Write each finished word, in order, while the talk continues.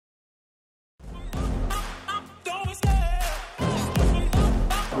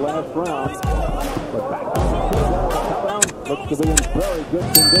last round. But back to Trinidad. Looks to be in very good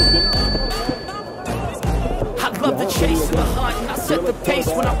condition. I love the chase and the hunt, and I set the pace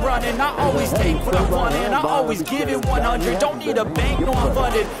when I'm running. I always take what I want, and I always give it 100. Don't need a bank, no I'm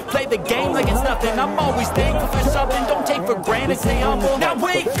funded. Play the game like it's nothing. I'm always thankful for something. Don't take for granted, stay humble. Now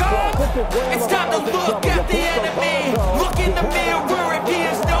wake up! It's time to look at the enemy. Look in the mirror if he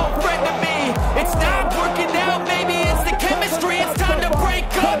is no friend to me. It's not working out, maybe it's the chemistry. It's time to break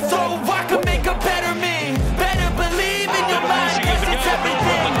up so I can make a better me. Better believe in your mind, cause it's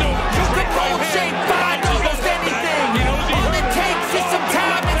everything. You can mold, shape, find almost anything. All it takes is some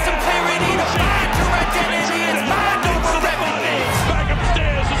time and some clarity to find your identity. It's mind over everything. Back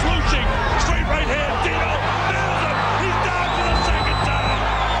upstairs is Luching. Straight right hand. Tito nails him. He's down for the second time.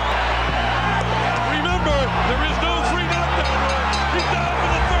 Remember, there is no free knockdown rule. He's down for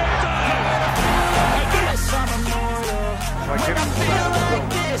the third time. I think I'm immortal. When I feel like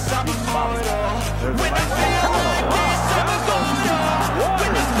this, I'm immortal. When I feel like this, I'm immortal.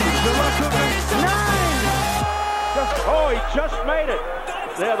 When I feel like this, I'm immortal. Oh, he just made it.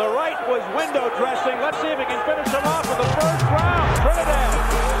 There, the right was window dressing. Let's see if he can finish him off with the first round. Trinidad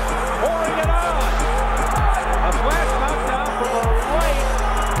pouring it on. A flash knockdown from the right.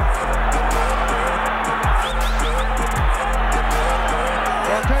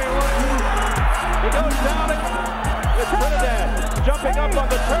 I'll tell you what, he goes down it. It's Trinidad jumping up on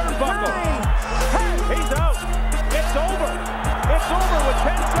the turnbuckle. He's out. It's over. It's over with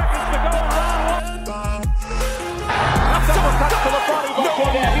 10 seconds to go in round one. Uppercut to the body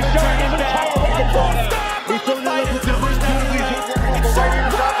before that. He's showing his power. He's throwing the left to the first two.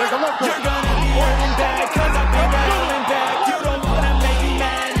 You're gonna be holding back, cause I've been holding back. You don't wanna make me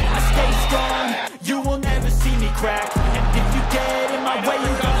mad. I stay strong. You will never see me crack. And if you get in my way,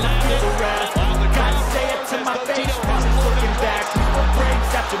 you're gonna feel the wrath. Gotta say it to my face. I'm looking back. People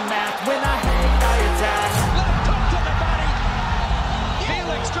breaks after math. When I hate, I attack. left hook to the body.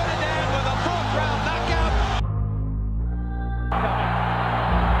 Felix Trinidad with a fourth round knockout.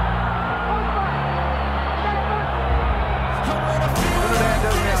 When I feel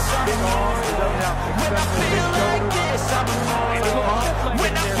like this, I'm immortal.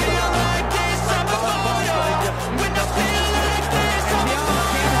 When I feel like this, I'm immortal. When I feel like this, I'm immortal.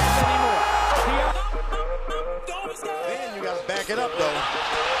 And you gotta back it up though.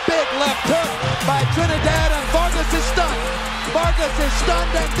 Big left hook by Trinidad, and Vargas is stunned. Vargas is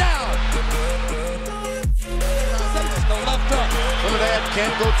stunned and down. The left hook. Trinidad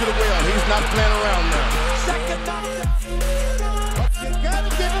can't go to the well. He's not playing around now. Second knockdown. You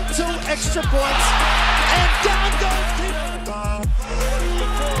gotta give him 2 extra points. And down goes Tito.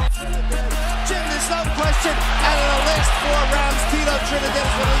 Jim, there's no question. Out of the last 4 rounds, Tito Trinidad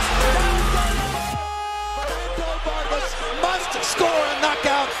is released. Vargas must score a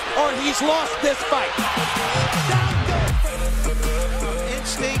knockout or he's lost this fight.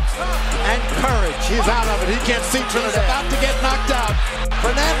 Instinct and courage. He's out of it. He can't see Trinidad. He's about to get knocked out.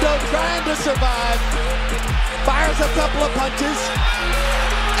 Fernando trying to survive. Fires a couple of punches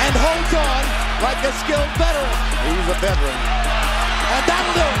and holds on like a skilled veteran. He's a veteran. And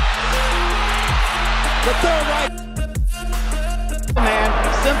that'll do it. The third right. Man,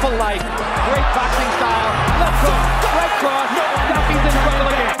 simple life, great boxing style, left hook, right cross, now he's in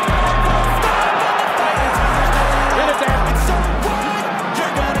trouble again.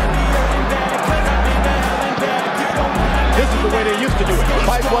 This is the way they used to do it. The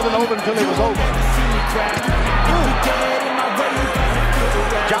fight wasn't over until it was over.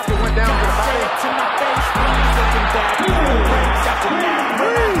 Chopper went down to the body.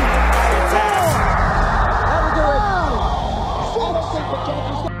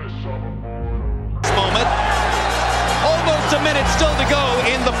 Moment. Almost a minute still to go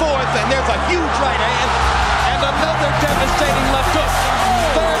in the fourth, and there's a huge right hand and another devastating left hook.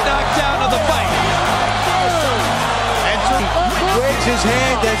 Third knockdown of the fight. And waves his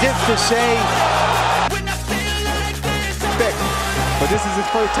hand as if to say, but this is his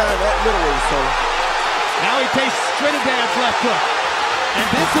first time at middleweight, so Now he takes Trinidad's left hook. And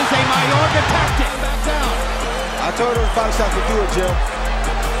this is a Mayorga tactic. Back down. I told him 5 shots would do it, Jim.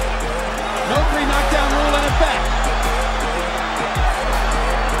 No 3 knockdown rule in effect.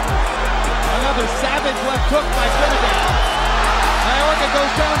 Another savage left hook by Trinidad. Mayorga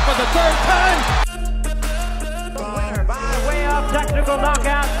goes down for the 3rd time. Winner by way of technical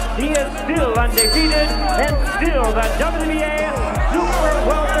knockout. He is still undefeated and still the WBA Super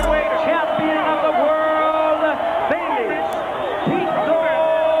Welterweight Champion of the world, Tito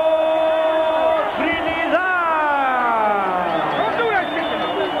Trinidad. Don't do that shit to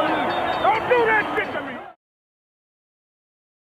me. Don't do that shit to me.